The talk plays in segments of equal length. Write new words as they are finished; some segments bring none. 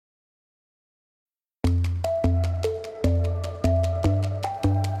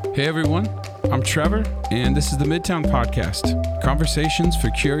Hey everyone, I'm Trevor, and this is the Midtown Podcast, conversations for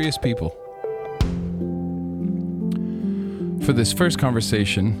curious people. For this first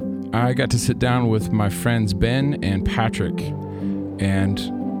conversation, I got to sit down with my friends Ben and Patrick, and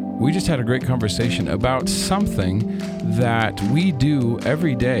we just had a great conversation about something that we do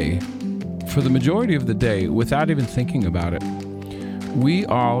every day for the majority of the day without even thinking about it. We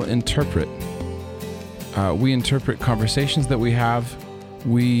all interpret. We interpret conversations that we have.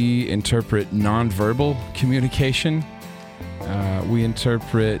 We interpret nonverbal communication. We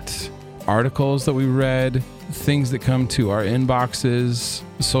interpret articles that we read, things that come to our inboxes,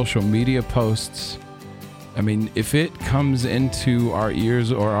 social media posts. I mean, if it comes into our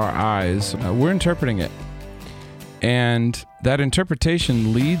ears or our eyes, we're interpreting it. And that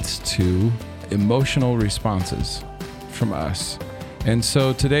interpretation leads to emotional responses from us. And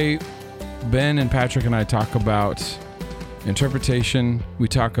so today, Ben and Patrick and I talk about interpretation, we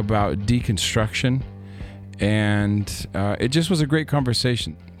talk about deconstruction, and it just was a great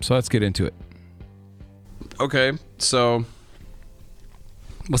conversation. So let's get into it. Okay, so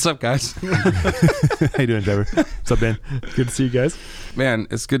what's up, guys? How you doing, Trevor? What's up, Ben? Good to see you guys. Man,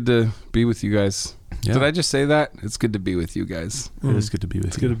 it's good to be with you guys. Yeah. Did I just say that? It's good to be with you guys. It is good to be with you.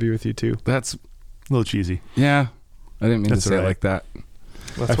 It's good to be with you too. That's, A little cheesy. yeah, I didn't mean That's to say all it right. like that.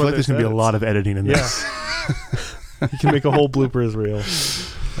 That's I feel like there's going to be a lot of editing in Yeah. this. You can make a whole bloopers reel.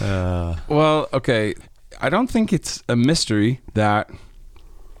 Well, okay, I don't think it's a mystery that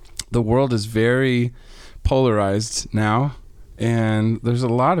the world is very polarized now, and there's a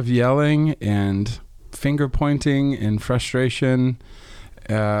lot of yelling and finger pointing and frustration.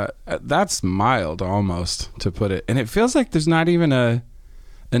 That's mild almost, to put it. And it feels like there's not even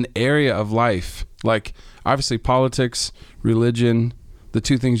an area of life. Like, obviously, politics, religion, the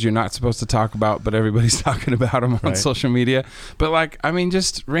two things you're not supposed to talk about, but everybody's talking about them on Right. social media. But like, I mean,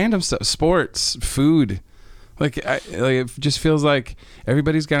 just random stuff, sports, food. Like it just feels like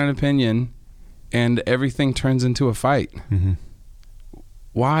everybody's got an opinion and everything turns into a fight. Mm-hmm.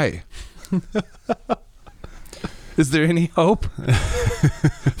 Why? Is there any hope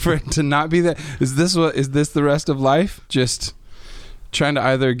for it to not be that? Is this the rest of life? Just trying to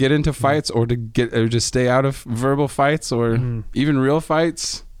either get into fights or just stay out of verbal fights or even real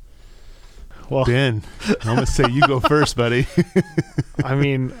fights? Well, Ben, I'm going to say you go first, buddy. I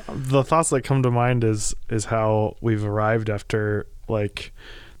mean, the thoughts that come to mind is how we've arrived after, like,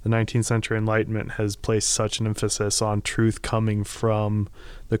 the 19th century Enlightenment has placed such an emphasis on truth coming from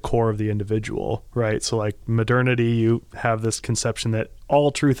the core of the individual, right? So like modernity, you have this conception that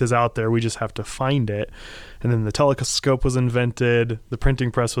all truth is out there, we just have to find it. And then the telescope was invented, the printing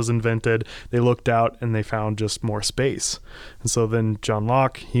press was invented, they looked out and they found just more space. And so then John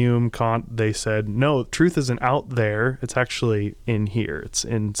Locke, Hume, Kant, they said, no, truth isn't out there, it's actually in here, it's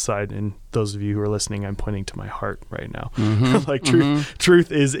inside. And those of you who are listening, I'm pointing to my heart right now. Like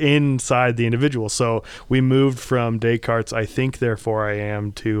truth is inside the individual. So we moved from Descartes' I think, therefore I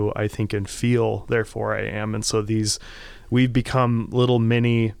am, to I think and feel, therefore I am. And so we've become little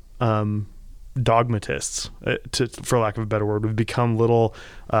mini dogmatists, for lack of a better word. We've become little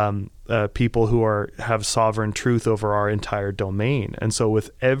people who have sovereign truth over our entire domain. And so with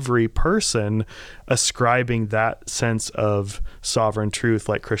every person ascribing that sense of sovereign truth,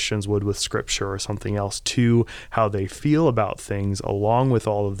 like Christians would with scripture or something else, to how they feel about things, along with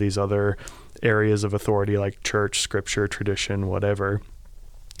all of these other areas of authority like church, scripture, tradition, whatever,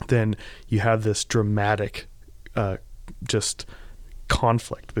 then you have this dramatic just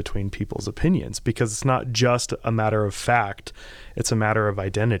conflict between people's opinions, because it's not just a matter of fact, it's a matter of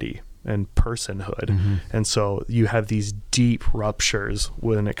identity and personhood. And so you have these deep ruptures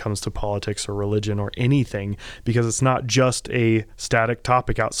when it comes to politics or religion or anything, because it's not just a static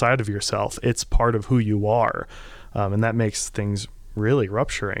topic outside of yourself, it's part of who you are. And that makes things really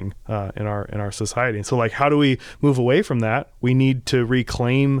rupturing in our society. And so, like, how do we move away from that? We need to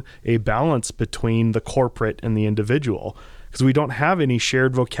reclaim a balance between the corporate and the individual, because we don't have any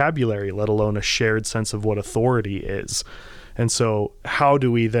shared vocabulary, let alone a shared sense of what authority is. And so how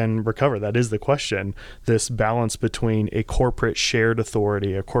do we then recover? That is the question. This balance between a corporate shared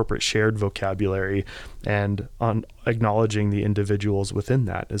authority, a corporate shared vocabulary, and on acknowledging the individuals within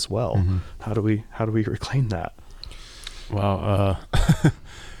that as well. How do we reclaim that? Wow.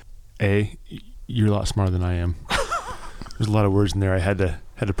 A, you're a lot smarter than I am. There's a lot of words in there I had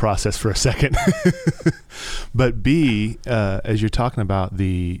to process for a second. But B, as you're talking about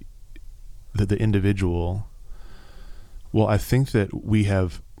the individual, well, I think that we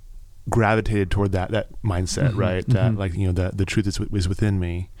have gravitated toward that mindset, right? That, like, the truth is within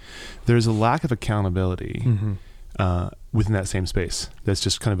me. There's a lack of accountability within that same space that's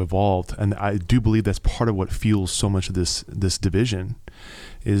just kind of evolved. And I do believe that's part of what fuels so much of this division,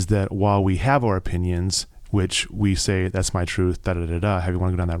 is that while we have our opinions, which we say, that's my truth, how you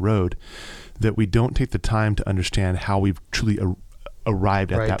want to go down that road, that we don't take the time to understand how we've truly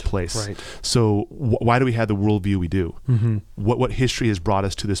arrived at that place. Right. So why do we have the worldview we do? Mm-hmm. What history has brought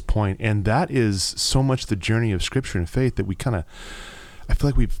us to this point? And that is so much the journey of Scripture and faith that we kind of, I feel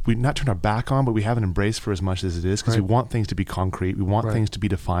like we've not turned our back on, but we haven't embraced for as much as it is, because we want things to be concrete. We want things to be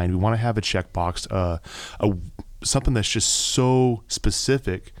defined. We want to have a checkbox, something that's just so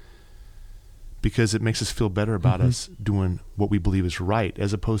specific, because it makes us feel better about us doing what we believe is right,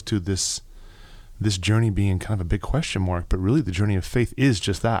 as opposed to this journey being kind of a big question mark. But really the journey of faith is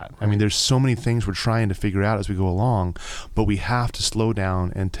just that. I mean, there's so many things we're trying to figure out as we go along, but we have to slow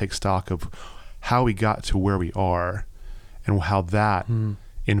down and take stock of how we got to where we are, and how that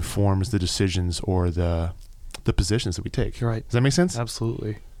informs the decisions or the positions that we take. You're right. Does that make sense?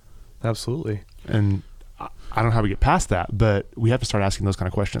 Absolutely. And I don't know how we get past that, but we have to start asking those kind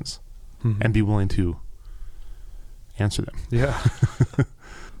of questions and be willing to answer them. Yeah.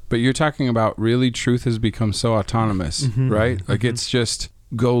 But you're talking about, really, truth has become so autonomous, right? Like it's just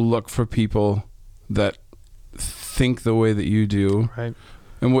go look for people that think the way that you do. Right.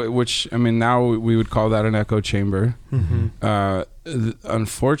 And which, I mean, now we would call that an echo chamber.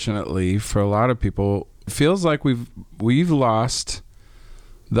 Unfortunately, for a lot of people, it feels like we've lost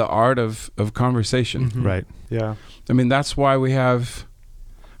the art of conversation. Right. Yeah. I mean, that's why we have.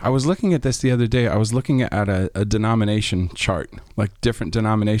 I was looking at this the other day. I was looking at a denomination chart, like different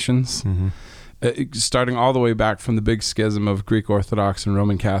denominations, starting all the way back from the big schism of Greek Orthodox and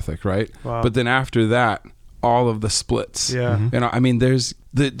Roman Catholic, right? Wow. But then after that, all of the splits. Yeah. You know, I mean, there's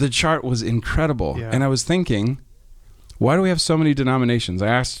the chart was incredible. Yeah. And I was thinking, why do we have so many denominations?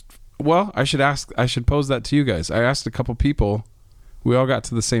 I should pose that to you guys. I asked a couple people, we all got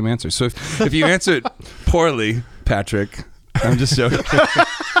to the same answer. So if you answered poorly, Patrick, I'm just joking.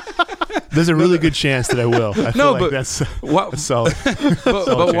 There's a really good chance that I will. I feel like that's solid.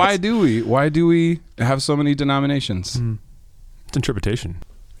 But why do we have so many denominations? It's interpretation.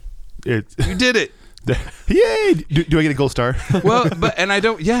 You did it. Yay! Do I get a gold star? Well,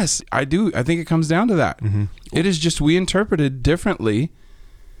 yes, I do. I think it comes down to that. It is just we interpreted differently,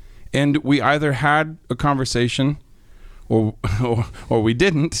 and we either had a conversation or we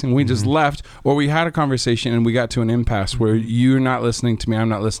didn't, and we just left, or we had a conversation and we got to an impasse where you're not listening to me, I'm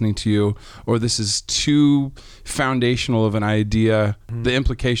not listening to you, or this is too foundational of an idea, the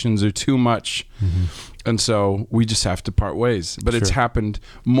implications are too much, and so we just have to part ways. But it's happened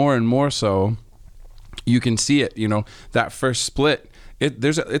more and more so. You can see it, that first split,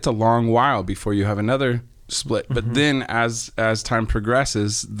 it's a long while before you have another split, but then as time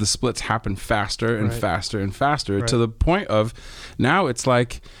progresses, the splits happen faster and faster and faster, to the point of now it's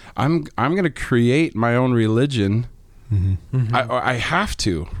like I'm going to create my own religion. I have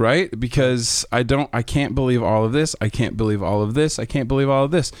to, right? Because I can't believe all of this. I can't believe all of this. I can't believe all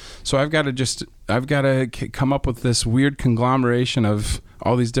of this. So I've got to come up with this weird conglomeration of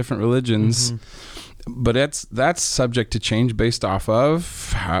all these different religions. But that's subject to change based off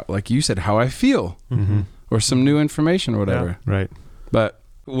of how, like you said, how I feel. Or some new information or whatever. Yeah, right. But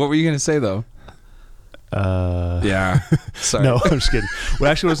what were you going to say, though? Yeah. Sorry. No, I'm just kidding. What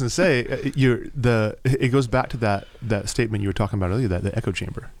I actually was going to say, it goes back to that statement you were talking about earlier, that the echo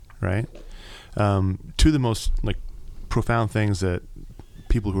chamber, right? Two of the most profound things that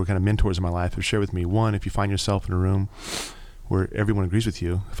people who are kind of mentors in my life have shared with me. One, if you find yourself in a room where everyone agrees with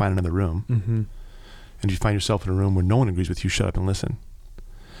you, find another room. And if you find yourself in a room where no one agrees with you, shut up and listen.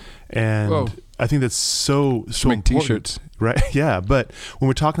 And Whoa. I think that's so make important. T-shirts, right? Yeah, but when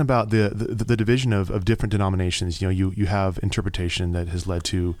we're talking about the division of different denominations, you have interpretation that has led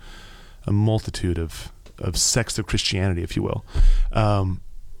to a multitude of sects of Christianity, if you will.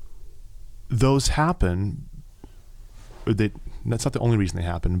 Those happen. That's not the only reason they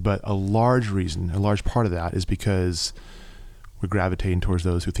happen, but a large part of that is because we're gravitating towards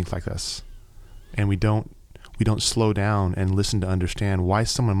those who think like us, and we don't slow down and listen to understand why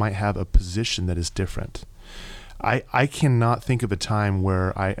someone might have a position that is different. I cannot think of a time where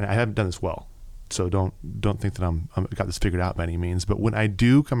and I haven't done this well, so don't think that I've got this figured out by any means. But when I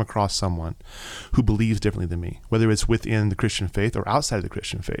do come across someone who believes differently than me, whether it's within the Christian faith or outside of the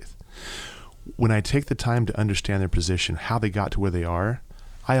Christian faith, when I take the time to understand their position, how they got to where they are,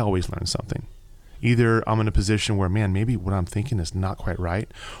 I always learn something. Either I'm in a position where, man, maybe what I'm thinking is not quite right,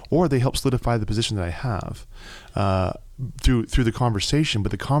 or they help solidify the position that I have through the conversation.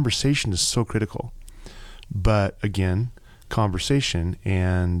 But the conversation is so critical. But again, conversation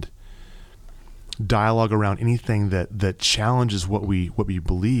and dialogue around anything that challenges what we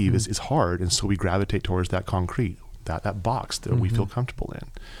believe is hard, and so we gravitate towards that concrete, that box that we feel comfortable in,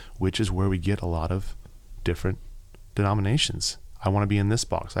 which is where we get a lot of different denominations. I want to be in this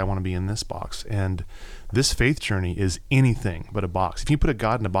box. I want to be in this box. And this faith journey is anything but a box. If you put a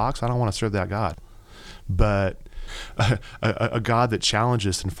God in a box, I don't want to serve that God. But a God that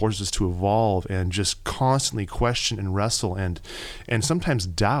challenges us and forces us to evolve and just constantly question and wrestle and sometimes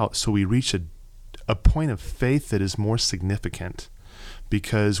doubt, so we reach a point of faith that is more significant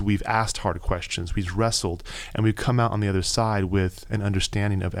because we've asked hard questions, we've wrestled, and we've come out on the other side with an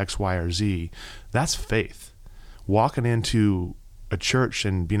understanding of X, Y, or Z. That's faith. Walking into a church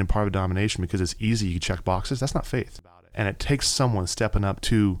and being a part of a denomination because it's easy, you check boxes, that's not faith. And it takes someone stepping up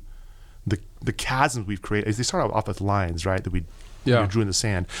to the chasms we've created. They start off with lines, right, that we drew in the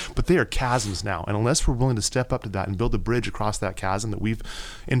sand, but they are chasms now. And unless we're willing to step up to that and build a bridge across that chasm that we've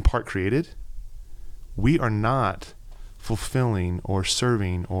in part created, we are not fulfilling or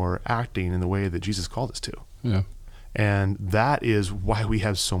serving or acting in the way that Jesus called us to. Yeah. And that is why we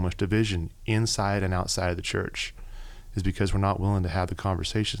have so much division inside and outside of the church, is because we're not willing to have the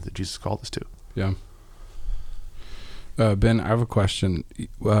conversations that Jesus called us to. Yeah. Ben, I have a question.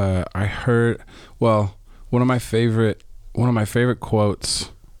 I heard, one of my favorite quotes,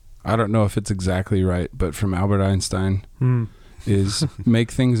 I don't know if it's exactly right, but from Albert Einstein is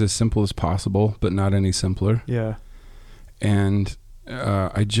make things as simple as possible, but not any simpler. Yeah. And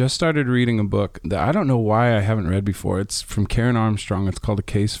I just started reading a book that I don't know why I haven't read before. It's from Karen Armstrong. It's called A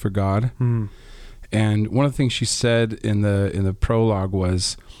Case for God. And one of the things she said in the prologue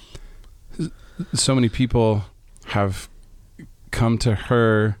was, so many people have come to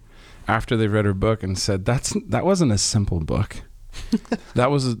her after they read her book and said, that wasn't a simple book. that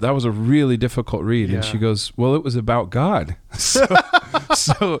was a really difficult read. Yeah. And she goes, well, it was about God.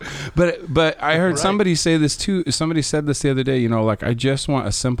 But I heard somebody say this too. Somebody said this the other day, like, I just want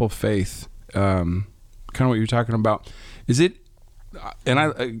a simple faith. Kind of what you're talking about. Is it, and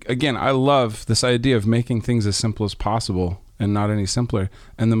I love this idea of making things as simple as possible and not any simpler.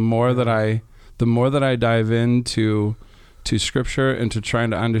 And the more that I dive into Scripture and to trying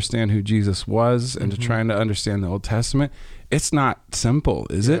to understand who Jesus was and to trying to understand the Old Testament, it's not simple,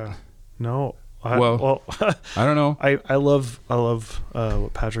 is it? No. I don't know. I love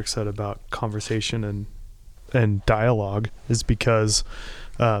what Patrick said about conversation and dialogue, is because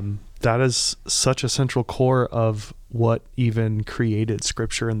that is such a central core of what even created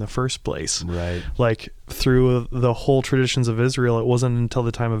Scripture in the first place. Right. Like, through the whole traditions of Israel, it wasn't until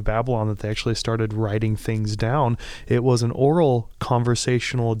the time of Babylon that they actually started writing things down. It was an oral,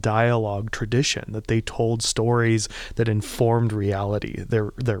 conversational dialogue tradition that they told stories that informed reality,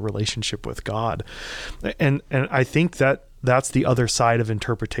 their relationship with God. And I think that's the other side of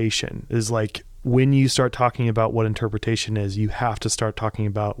interpretation, is like, when you start talking about what interpretation is, you have to start talking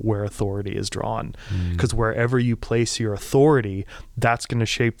about where authority is drawn. Because wherever you place your authority, that's going to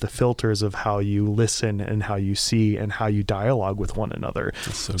shape the filters of how you listen and how you see and how you dialogue with one another.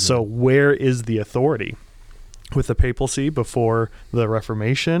 So where is the authority? With the papacy before the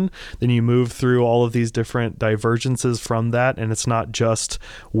Reformation, then you move through all of these different divergences from that, and it's not just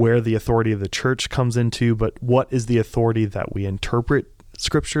where the authority of the church comes into, but what is the authority that we interpret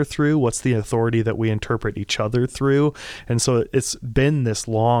Scripture through? What's the authority that we interpret each other through? And so it's been this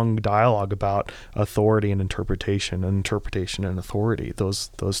long dialogue about authority and interpretation and authority,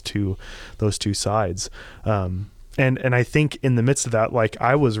 those two sides. And I think in the midst of that, like,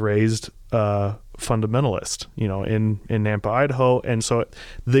 I was raised fundamentalist, in Nampa, Idaho. And so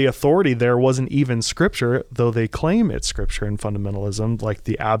the authority there wasn't even Scripture, though they claim it's Scripture in fundamentalism, like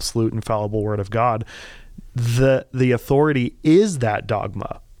the absolute infallible Word of God. The authority is that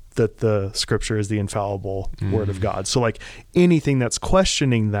dogma, that the Scripture is the infallible Word of God. So, like, anything that's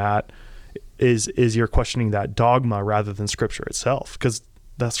questioning that is you're questioning that dogma rather than Scripture itself, because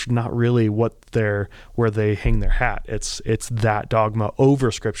that's not really where they hang their hat. It's that dogma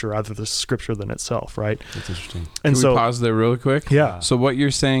over Scripture rather than Scripture than itself, right? That's interesting. And Can we pause there really quick? Yeah. So what you're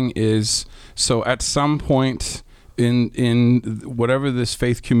saying is, so at some point in whatever this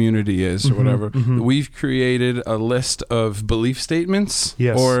faith community is or whatever, we've created a list of belief statements,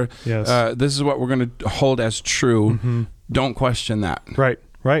 this is what we're going to hold as true. Don't question that.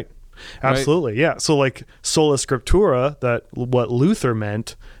 Right. Absolutely. Yeah. So, like, sola scriptura, that what Luther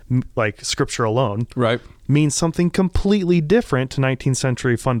meant, like Scripture alone, means something completely different to 19th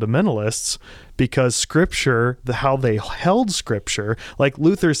century fundamentalists, because Scripture, how they held Scripture, like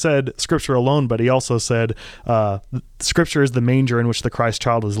Luther said Scripture alone, but he also said Scripture is the manger in which the Christ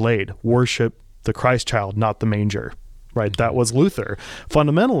child is laid. Worship the Christ child, not the manger. right? That was Luther.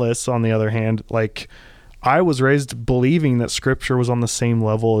 Fundamentalists, on the other hand, like, I was raised believing that Scripture was on the same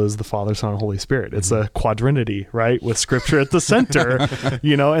level as the Father, Son, and Holy Spirit. It's a quadrinity, right? With Scripture at the center,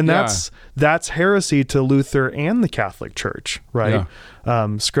 and that's heresy to Luther and the Catholic Church, right?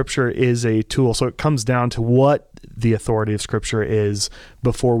 Scripture is a tool. So it comes down to what the authority of Scripture is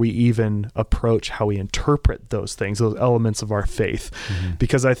before we even approach how we interpret those things, those elements of our faith.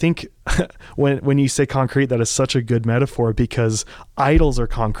 Because I think when you say concrete, that is such a good metaphor, because idols are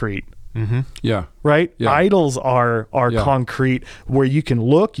concrete. Right? Yeah. Idols are concrete, where you can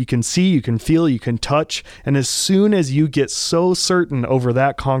look, you can see, you can feel, you can touch. And as soon as you get so certain over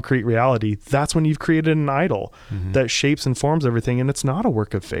that concrete reality, that's when you've created an idol that shapes and forms everything. And it's not a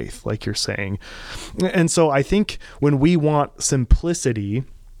work of faith, like you're saying. And so I think when we want simplicity,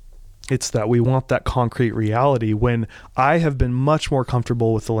 it's that we want that concrete reality, when I have been much more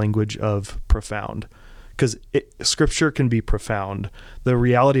comfortable with the language of profound. Because Scripture can be profound. The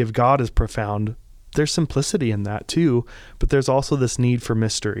reality of God is profound. There's simplicity in that too, but there's also this need for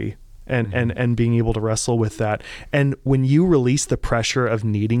mystery and being able to wrestle with that. And when you release the pressure of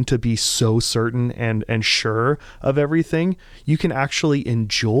needing to be so certain and sure of everything, you can actually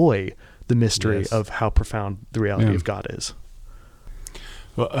enjoy the mystery of how profound the reality of God is.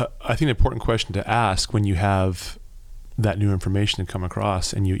 Well, I think an important question to ask when you have that new information to come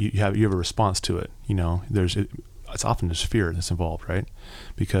across, and you have a response to it. It's often just fear that's involved, right?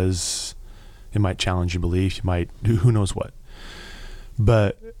 Because it might challenge your belief. You might who knows what.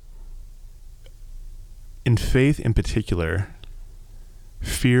 But in faith, in particular,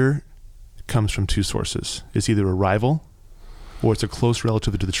 fear comes from two sources. It's either a rival, or it's a close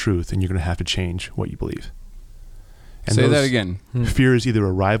relative to the truth, and you're going to have to change what you believe. And say that again. Fear is either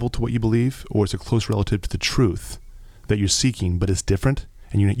a rival to what you believe, or it's a close relative to the truth that you're seeking, but it's different,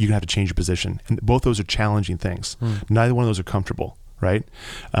 and you're going to have to change your position. And both those are challenging things. Neither one of those are comfortable, right?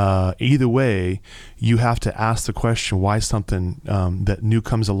 Either way, you have to ask the question, why something that new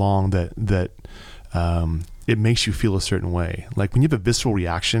comes along that it makes you feel a certain way. Like when you have a visceral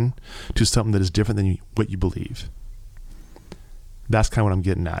reaction to something that is different than what you believe. That's kind of what I'm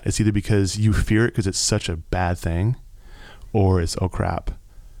getting at. It's either because you fear it because it's such a bad thing, or it's, oh crap,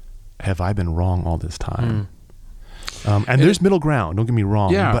 have I been wrong all this time? And there's middle ground, don't get me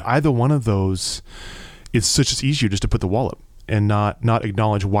wrong, but either one of those, it's just easier just to put the wall up and not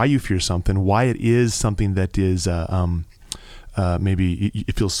acknowledge why you fear something, why it is something that is maybe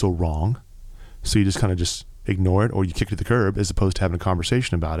it feels so wrong. So you just kind of just ignore it, or you kick it to the curb, as opposed to having a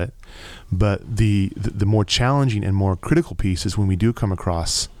conversation about it. But the more challenging and more critical piece is when we do come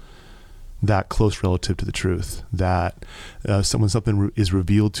across that close relative to the truth, that something is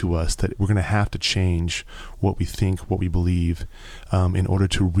revealed to us, that we're going to have to change what we think, what we believe, in order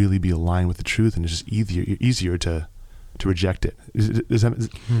to really be aligned with the truth, and it's just easier to reject it. Does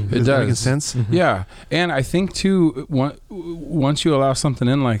that make sense? Yeah, and I think too, once you allow something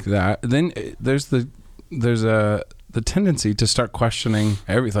in like that, then there's the tendency to start questioning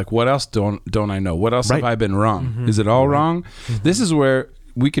everything. Like, what else don't I know? What else have I been wrong? Is it all wrong? This is where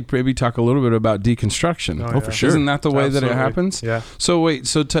we could maybe talk a little bit about deconstruction. Oh, for sure. Isn't that the way that it happens? Yeah. So wait,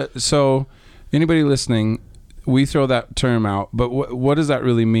 so anybody listening, we throw that term out, but what does that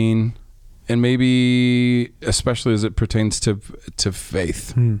really mean? And maybe especially as it pertains to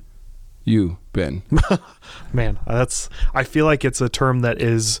faith. You, Ben. Man, I feel like it's a term that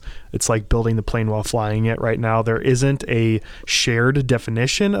it's like building the plane while flying it right now. There isn't a shared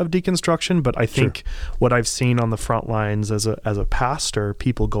definition of deconstruction, but I think what I've seen on the front lines as a pastor,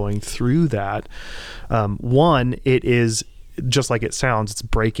 people going through that, one, it is just like it sounds, it's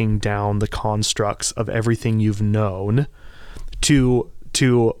breaking down the constructs of everything you've known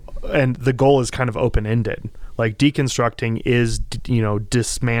and the goal is kind of open-ended. Like deconstructing is,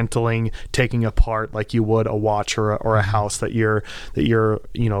 dismantling, taking apart like you would a watch or a house that you're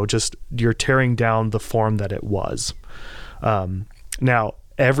tearing down the form that it was. Now,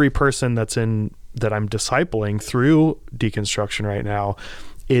 every person that I'm discipling through deconstruction right now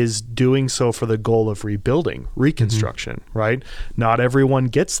is doing so for the goal of rebuilding, reconstruction, right? Not everyone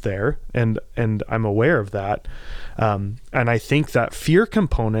gets there, and I'm aware of that. And I think that fear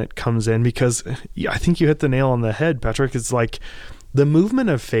component comes in because I think you hit the nail on the head, Patrick. It's like the movement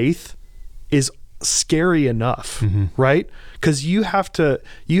of faith is scary enough, right? Because you have to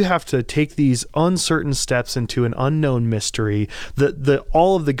take these uncertain steps into an unknown mystery,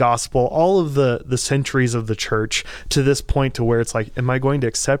 all of the gospel, all of the centuries of the church, to this point to where it's like, am I going to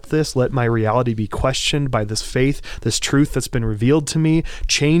accept this? Let my reality be questioned by this faith, this truth that's been revealed to me,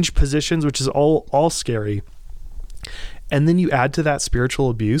 change positions, which is all scary. And then you add to that spiritual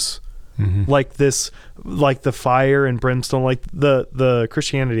abuse, like the fire and brimstone. Like the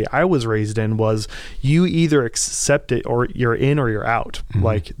Christianity I was raised in was you either accept it or you're in or you're out.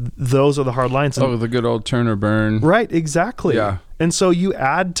 Like those are the hard lines. Oh, the good old turn or burn. Right, exactly. Yeah. And so you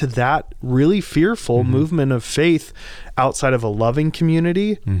add to that really fearful movement of faith outside of a loving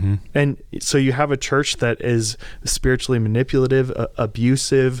community. And so you have a church that is spiritually manipulative,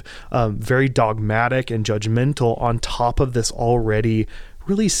 abusive, very dogmatic and judgmental on top of this already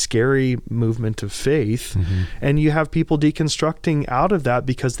really scary movement of faith. And you have people deconstructing out of that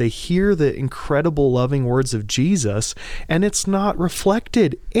because they hear the incredible loving words of Jesus, and it's not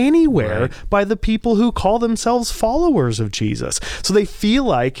reflected anywhere by the people who call themselves followers of Jesus. So they feel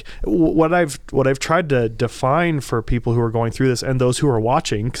like what I've tried to define for people who are going through this and those who are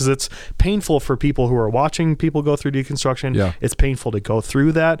watching, because it's painful for people who are watching people go through deconstruction. Yeah. It's painful to go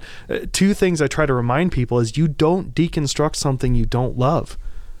through that. Two things I try to remind people is you don't deconstruct something you don't love.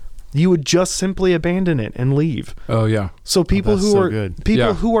 You would just simply abandon it and leave. Oh yeah. So people who are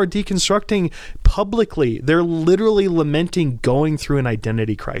deconstructing publicly, they're literally lamenting going through an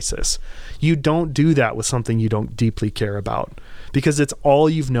identity crisis. You don't do that with something you don't deeply care about, because it's all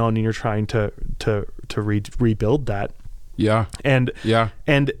you've known and you're trying to rebuild that. Yeah. And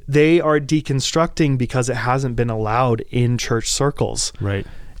they are deconstructing because it hasn't been allowed in church circles. Right.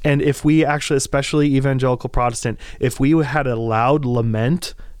 And if we actually, especially evangelical Protestant, if we had allowed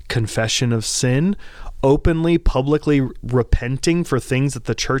lament, confession of sin, openly, publicly repenting for things that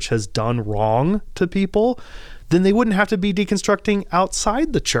the church has done wrong to people, then they wouldn't have to be deconstructing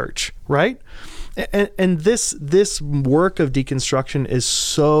outside the church, right? And this work of deconstruction is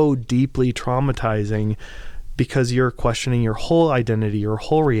so deeply traumatizing because you're questioning your whole identity, your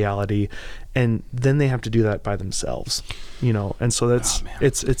whole reality, and then they have to do that by themselves, and so that's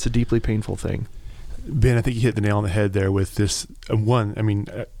it's a deeply painful thing. Ben, I think you hit the nail on the head there with this one. I mean,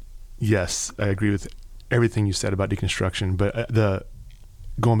 yes, I agree with everything you said about deconstruction, but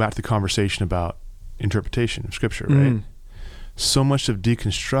going back to the conversation about interpretation of Scripture, right? So much of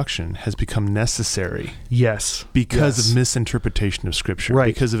deconstruction has become necessary. Yes. Because of misinterpretation of Scripture,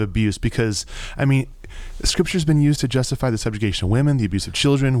 right? Because of abuse. Because, I mean, Scripture's been used to justify the subjugation of women, the abuse of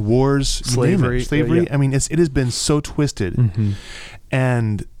children, wars, slavery. I mean, it has been so twisted,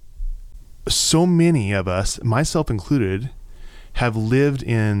 and so many of us, myself included, have lived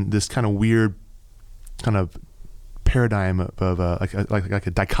in this kind of weird kind of paradigm of like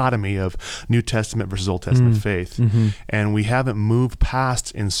a dichotomy of New Testament versus Old Testament faith, and we haven't moved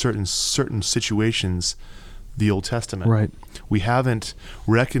past in certain situations the Old Testament. Right. We haven't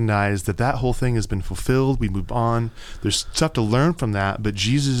recognized that whole thing has been fulfilled. We moved on. There's stuff to learn from that, but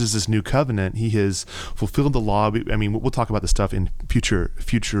Jesus is this new covenant. He has fulfilled the law. I mean, we'll talk about this stuff in future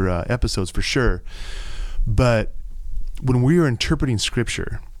episodes for sure. But when we are interpreting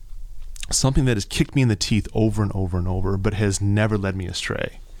Scripture, something that has kicked me in the teeth over and over and over, but has never led me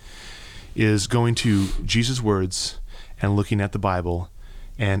astray, is going to Jesus' words and looking at the Bible.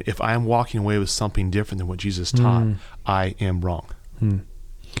 And if I am walking away with something different than what Jesus taught, I am wrong.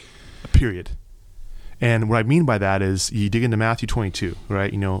 Period. And what I mean by that is you dig into Matthew 22,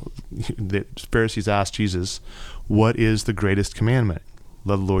 right? The Pharisees asked Jesus, what is the greatest commandment?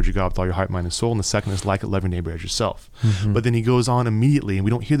 Love the Lord your God with all your heart, mind, and soul. And the second is like it, love your neighbor as yourself. But then he goes on immediately, and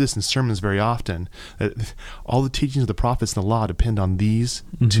we don't hear this in sermons very often, that all the teachings of the prophets and the law depend on these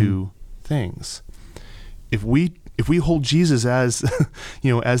two things. If we hold Jesus as,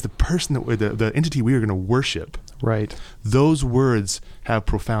 as the person the entity we are going to worship, right? Those words have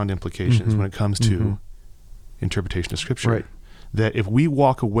profound implications when it comes to interpretation of Scripture. Right. That if we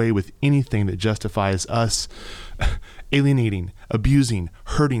walk away with anything that justifies us alienating, abusing,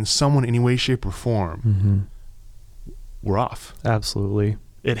 hurting someone in any way, shape, or form, we're off. Absolutely.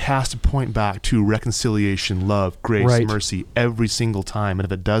 It has to point back to reconciliation, love, grace, mercy every single time. And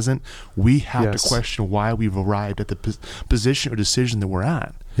if it doesn't, we have to question why we've arrived at the position or decision that we're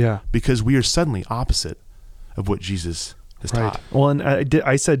at. Yeah. Because we are suddenly opposite of what Jesus has taught. Well, and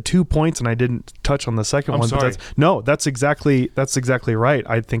I said 2 points and I didn't touch on the second one. Sorry. But that's exactly right.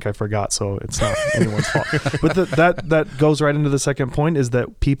 I think I forgot, so it's not anyone's fault. But that goes right into the second point, is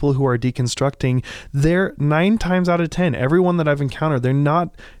that people who are deconstructing, they're 9 times out of 10, everyone that I've encountered, they're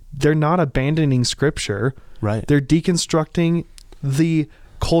not abandoning Scripture. Right. They're deconstructing the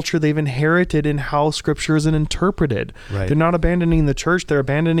culture they've inherited in how scripture is interpreted. Right. They're not abandoning the church. They're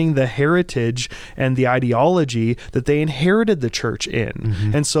abandoning the heritage and the ideology that they inherited the church in.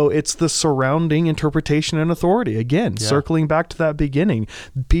 Mm-hmm. And so it's the surrounding interpretation and authority. Again, circling back to that beginning,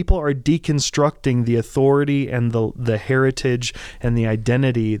 people are deconstructing the authority and the heritage and the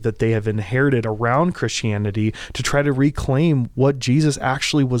identity that they have inherited around Christianity to try to reclaim what Jesus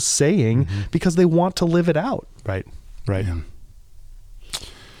actually was saying because they want to live it out. Right. Right. Yeah.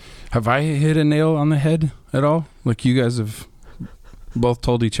 Have I hit a nail on the head at all? Like you guys have both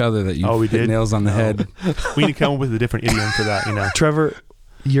told each other that you hit nails on the head. We need to come up with a different idiom for that, you know. Trevor,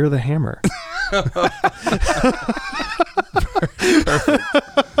 you're the hammer.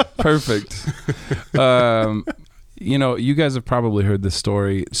 Perfect. You know, you guys have probably heard this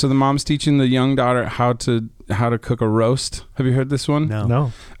story. So the mom's teaching the young daughter how to cook a roast. Have you heard this one?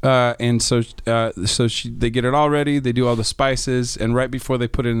 No. And so they get it all ready. They do all the spices, and right before they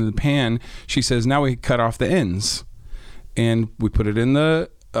put it in the pan, she says, "Now we cut off the ends, and we put it in the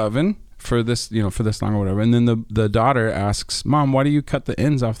oven for this long or whatever." And then the daughter asks, "Mom, why do you cut the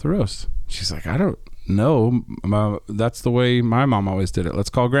ends off the roast?" She's like, "I don't know. That's the way my mom always did it. Let's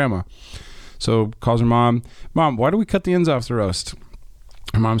call Grandma." So calls her mom. "Mom, why do we cut the ends off the roast?"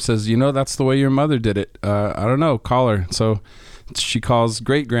 Her mom says, "That's the way your mother did it. I don't know. Call her." So she calls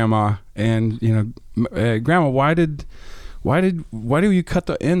great grandma and, "Grandma, why do you cut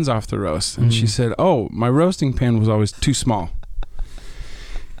the ends off the roast?" And she said, "Oh, my roasting pan was always too small."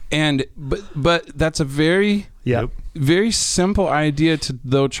 And, but that's a very, very simple idea to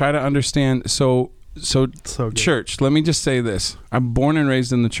though try to understand. So church, let me just say this. I'm born and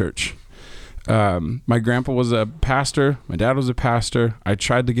raised in the church. My grandpa was a pastor. My dad was a pastor. I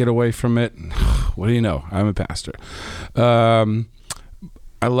tried to get away from it. What do you know? I'm a pastor.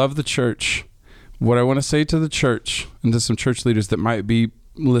 I love the church. What I want to say to the church and to some church leaders that might be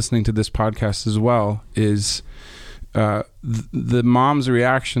listening to this podcast as well is the mom's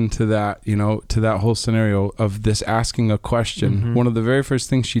reaction to that, to that whole scenario of this asking a question. Mm-hmm. One of the very first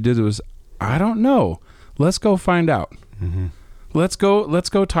things she did was, "I don't know. Let's go find out." Mm-hmm. Let's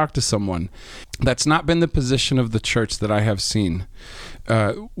go talk to someone. That's not been the position of the church that I have seen.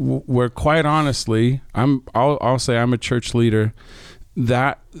 Where quite honestly, I'll say I'm a church leader.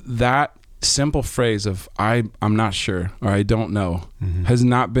 That simple phrase of I'm not sure or I don't know has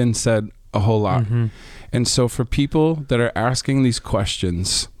not been said a whole lot. Mm-hmm. And so for people that are asking these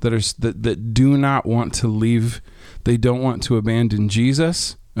questions, that do not want to leave, they don't want to abandon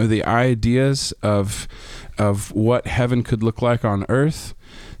Jesus or the ideas of what heaven could look like on earth.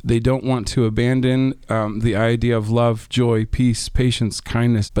 They don't want to abandon the idea of love, joy, peace, patience,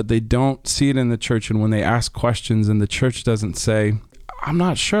 kindness, but they don't see it in the church. And when they ask questions and the church doesn't say, "I'm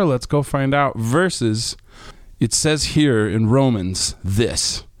not sure, let's go find out," versus it says here in Romans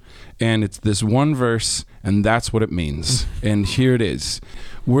this, and it's this one verse, and that's what it means. And here it is.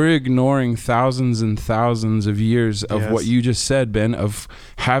 We're ignoring thousands and thousands of years of what you just said, Ben, of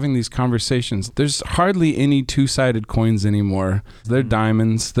having these conversations. There's hardly any two-sided coins anymore. They're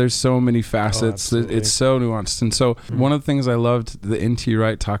diamonds. There's so many facets. It's so nuanced. And so one of the things I loved that N.T.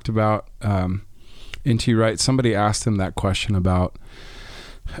 Wright talked about, N.T. Wright, somebody asked him that question about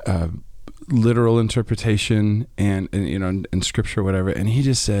literal interpretation and scripture, whatever. And he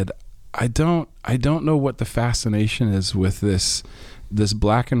just said, I don't know what the fascination is with this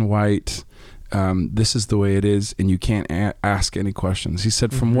black and white, this is the way it is, and you can't ask any questions. He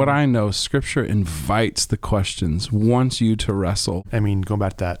said, from what I know, scripture invites the questions, wants you to wrestle. I mean, going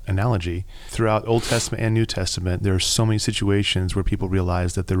back to that analogy, throughout Old Testament and New Testament, there are so many situations where people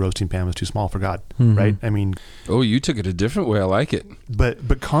realize that their roasting pan was too small for God, right? I mean... Oh, you took it a different way. I like it.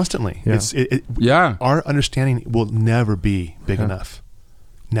 But constantly. Our understanding will never be big enough.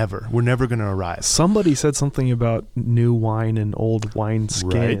 Never. We're never going to arrive. Somebody said something about new wine and old wine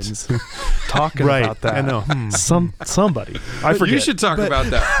skins. Right. Talking about that. I know. Somebody. I forget. You should talk about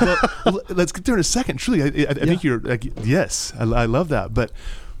that. Well, let's get there in a second. Truly, I think you're like, yes, I love that. But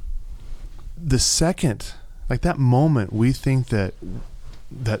the second, like that moment, we think that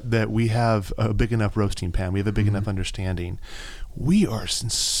we have a big enough roasting pan, we have a big enough understanding, we are in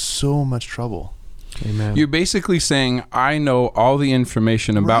so much trouble. Amen. You're basically saying, I know all the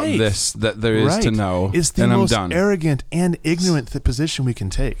information about this that there is to know, it's the and most I'm done. Arrogant and ignorant position we can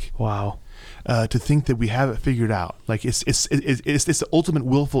take. Wow. To think that we have it figured out, like it's the ultimate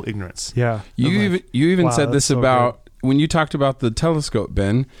willful ignorance. Yeah. You even said this about when you talked about the telescope,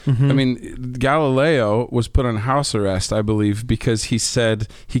 Ben, I mean, Galileo was put on house arrest, I believe, because he said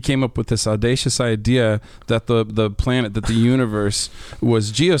he came up with this audacious idea that the planet, that the universe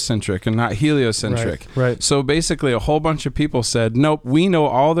was geocentric and not heliocentric. Right. So basically, a whole bunch of people said, nope, we know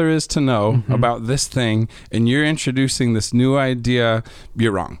all there is to know about this thing, and you're introducing this new idea.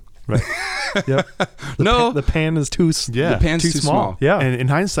 You're wrong. Right. Yep. The pan is too the pan's too small. Yeah. And in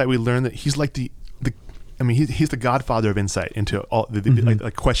hindsight, we learn that he's like he's the godfather of insight into all the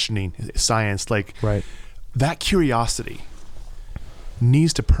like questioning science. Like, right. That curiosity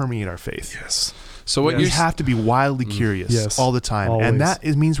needs to permeate our faith. Yes. So what you have to be wildly curious all the time. Always. And that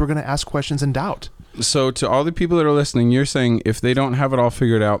means we're going to ask questions and doubt. So to all the people that are listening, you're saying if they don't have it all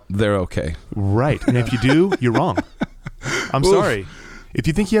figured out, they're okay. Right. And if you do, you're wrong. I'm sorry. If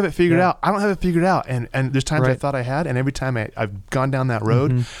you think you have it figured out, I don't have it figured out. And there's times I thought I had, and every time I've gone down that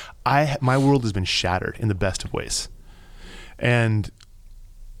road, my world has been shattered in the best of ways. And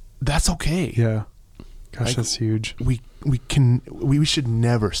that's okay. Yeah. Gosh, that's huge. We should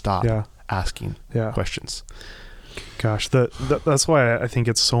never stop asking questions. Gosh, that's why I think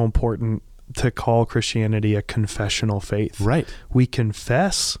it's so important to call Christianity a confessional faith. Right. We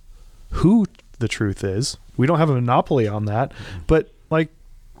confess who the truth is. We don't have a monopoly on that, but like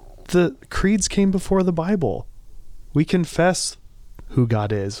the creeds came before the Bible. We confess who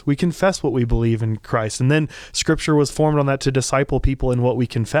God is. We confess what we believe in Christ. And then scripture was formed on that to disciple people in what we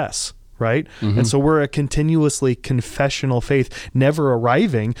confess. Right. And so we're a continuously confessional faith, never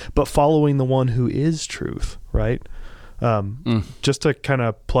arriving, but following the one who is truth. Right. Just to kind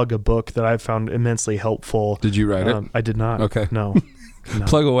of plug a book that I've found immensely helpful. Did you write it? I did not. Okay. No.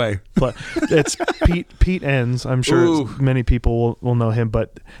 Plug away. But it's Pete Enns. I'm sure many people will know him,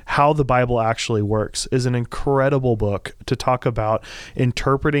 but How the Bible Actually Works is an incredible book to talk about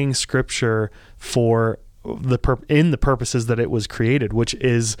interpreting scripture for the purposes that it was created, which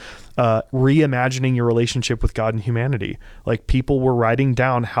is reimagining your relationship with God and humanity. Like, people were writing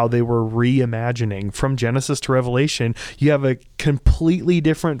down how they were reimagining from Genesis to Revelation. You have a completely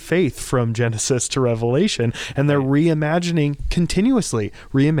different faith from Genesis to Revelation, and they're reimagining continuously,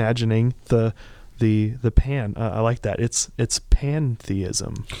 reimagining the pan. I like that. It's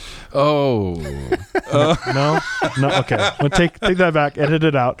pantheism. Oh. No. Okay. I'll take that back. Edit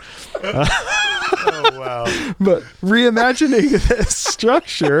it out. Oh, wow. But reimagining this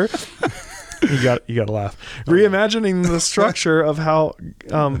structure, you got to laugh. Reimagining the structure of how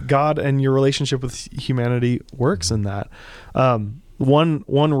God and your relationship with humanity works in that. One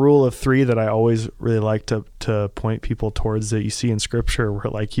rule of 3 that I always really like to point people towards that you see in scripture,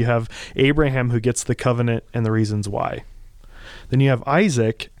 where like you have Abraham who gets the covenant and the reasons why. Then you have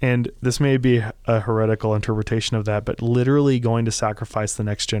Isaac, and this may be a heretical interpretation of that, but literally going to sacrifice the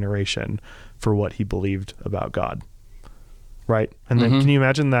next generation for what he believed about God. Right? And then can you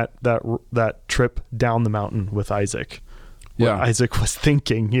imagine that trip down the mountain with Isaac? What Isaac was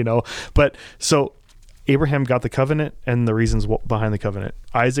thinking, But so Abraham got the covenant and the reasons behind the covenant.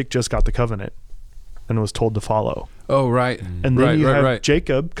 Isaac just got the covenant and was told to follow. Oh, right. And then you have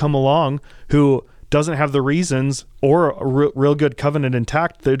Jacob come along who doesn't have the reasons or a real good covenant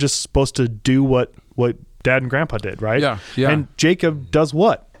intact. They're just supposed to do what dad and grandpa did, right? Yeah. And Jacob does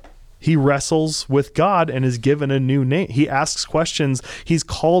what? He wrestles with God and is given a new name. He asks questions. He's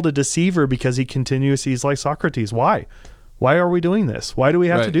called a deceiver because he's like Socrates. Why? Why are we doing this? Why do we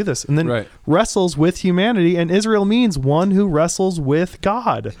have to do this? And then wrestles with humanity, and Israel means one who wrestles with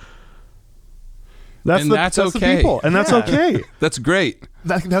God. That's the people, and that's okay. That's great.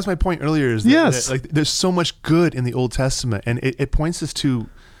 That's my point earlier. Is that, like, there's so much good in the Old Testament, and it points us to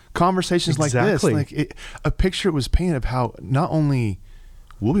conversations like this. Like a picture was painted of how not only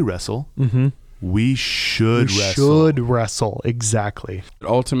will we wrestle, we should wrestle. Exactly.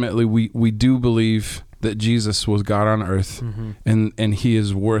 Ultimately, we do believe that Jesus was God on earth, and he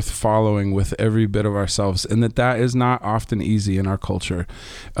is worth following with every bit of ourselves, and that is not often easy in our culture.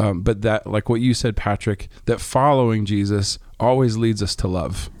 But that, like what you said, Patrick, that following Jesus always leads us to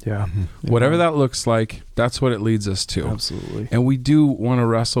love. Yeah. Whatever that looks like, that's what it leads us to. Absolutely. And we do want to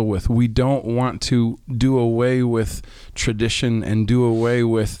wrestle with, we don't want to do away with tradition and do away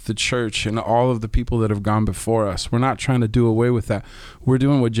with the church and all of the people that have gone before us. We're not trying to do away with that. We're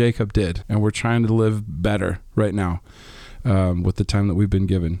doing what Jacob did, and we're trying to live better right now with the time that we've been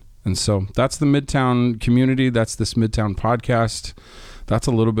given. And so that's the Midtown community. That's this Midtown podcast. That's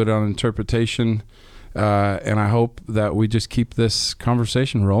a little bit on interpretation. And I hope that we just keep this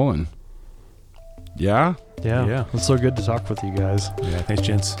conversation rolling. Yeah? Yeah. It's so good to talk with you guys. Yeah, thanks,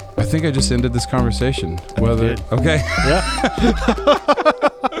 gents. I think I just ended this conversation. Okay. Yeah.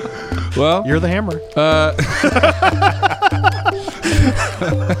 Well, You're the hammer.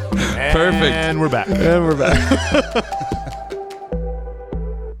 Perfect. And we're back. And we're back.